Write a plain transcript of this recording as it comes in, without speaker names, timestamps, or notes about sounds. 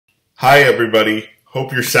Hi everybody,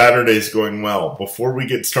 hope your Saturday is going well. Before we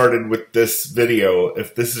get started with this video,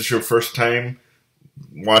 if this is your first time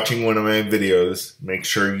watching one of my videos, make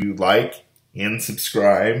sure you like and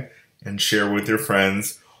subscribe and share with your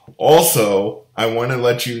friends. Also, I want to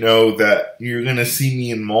let you know that you're going to see me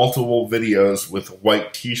in multiple videos with a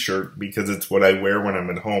white t-shirt because it's what I wear when I'm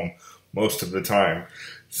at home most of the time.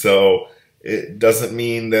 So it doesn't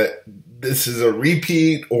mean that this is a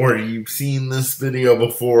repeat or you've seen this video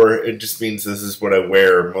before. It just means this is what I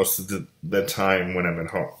wear most of the time when I'm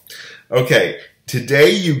at home. Okay,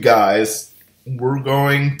 today you guys, I'm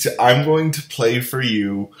going to play for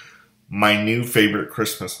you my new favorite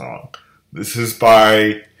Christmas song. This is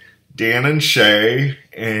by Dan and Shay,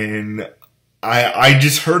 and I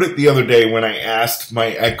just heard it the other day when I asked my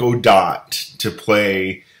Echo Dot to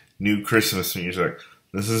play new Christmas music.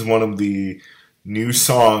 This is one of the new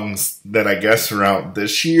songs that I guess are out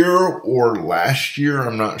this year or last year,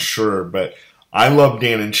 I'm not sure, but I love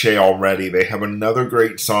Dan and Shay already. They have another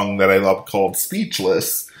great song that I love called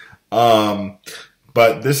Speechless, but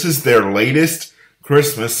this is their latest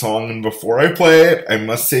Christmas song, and before I play it, I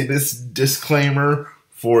must say this disclaimer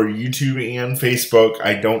for YouTube and Facebook: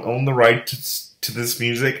 I don't own the right to this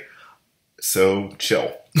music, so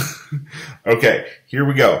chill. Okay, here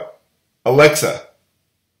we go. Alexa,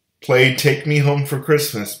 play Take Me Home for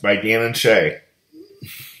Christmas by Dan and Shay.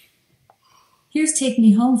 Here's Take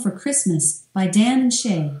Me Home for Christmas by Dan and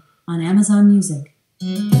Shay on Amazon Music.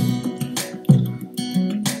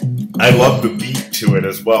 I love the beat to it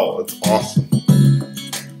as well. It's awesome.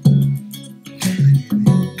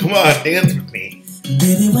 Come on, dance with me.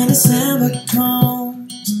 Baby, when December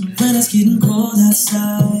comes, when it's getting cold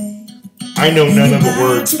outside, I know none of the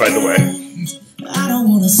words, by the way. I don't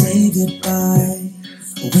want to say goodbye.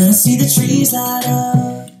 When I see the trees light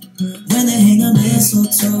up, when they hang a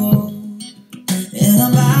mistletoe, and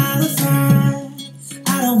I'm by the fire,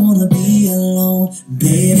 I don't wanna be alone.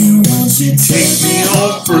 Baby, won't you take me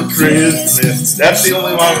home for Christmas? That's the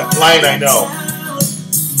only line I know.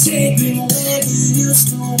 Take me where you used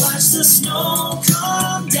to watch the snow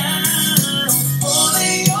come down. All of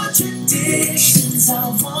your traditions I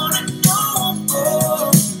wanna know.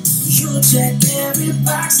 Oh, you'll check every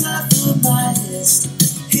box off of my list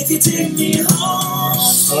if you take me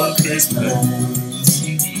home for Christmas.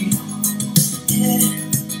 Yeah.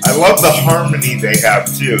 I love the harmony they have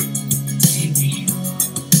too.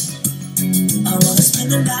 I wanna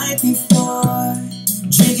spend the night before,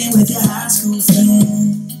 drinking with your high school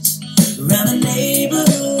friends. Around the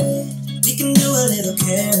neighborhood, we can do a little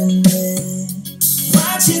caroling.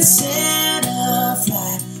 Watching Santa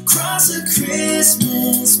fly across a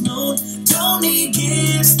Christmas moon. Don't need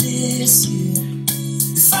gifts this year.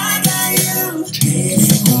 If I got you, baby,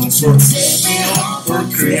 won't you take me home for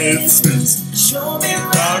Christmas? Show me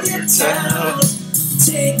around your town.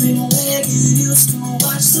 Take me where you used to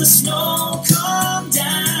watch the snow come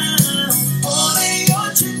down. All of your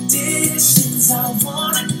traditions I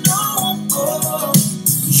wanna know. Oh,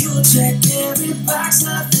 you'll check every box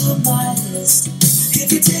off of my list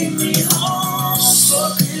if you take me home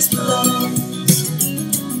for Christmas.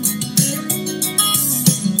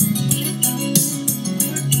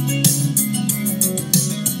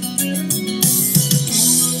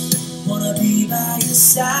 Be by your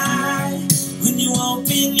side when you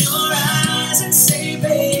open your eyes and say,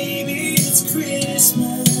 baby, it's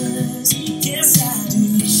Christmas. Yes, I do.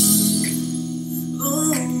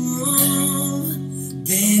 Ooh,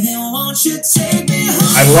 baby, won't you take me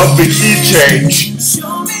home? I love the key change.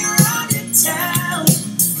 Show me around your town.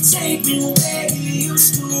 Take me where you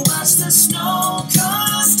used to watch the snow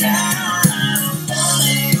come down. All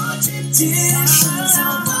of your traditions I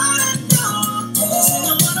wanna know.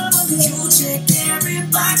 You check every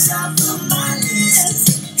box off of my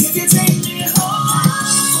list if you take me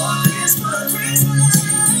home for Christmas.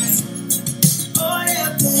 Oh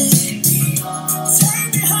yeah, baby, take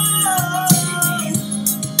me home.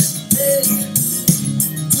 Baby.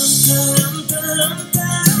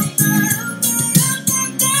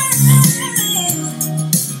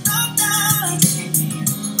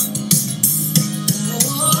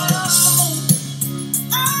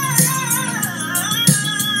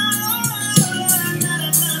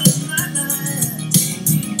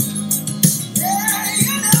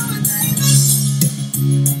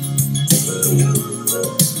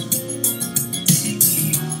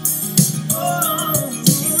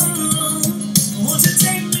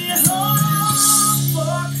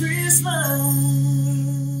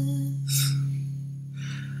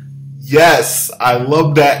 Yes, I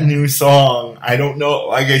love that new song. I don't know,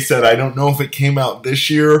 like I said, I don't know if it came out this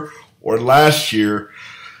year or last year,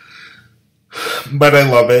 but I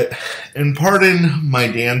love it. And pardon my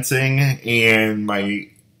dancing and my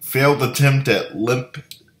failed attempt at lip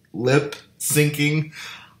syncing.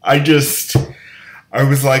 I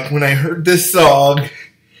was like, when I heard this song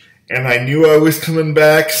and I knew I was coming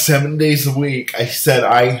back 7 days a week, I said,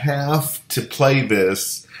 I have to play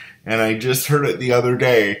this. And I just heard it the other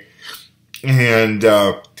day. And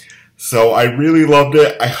so I really loved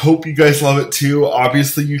it. I hope you guys love it too.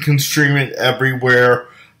 Obviously, you can stream it everywhere.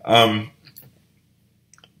 I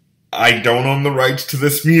don't own the rights to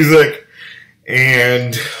this music.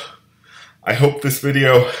 And I hope this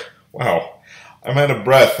video... Wow. I'm out of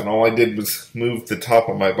breath, and all I did was move the top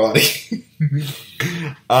of my body.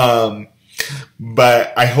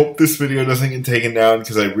 But I hope this video doesn't get taken down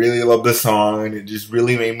because I really love the song, and it just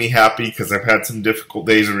really made me happy because I've had some difficult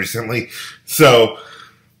days recently. So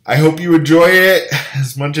I hope you enjoy it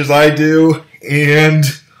as much as I do, and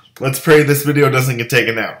let's pray this video doesn't get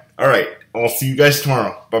taken down. Alright, I'll see you guys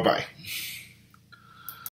tomorrow. Bye-bye.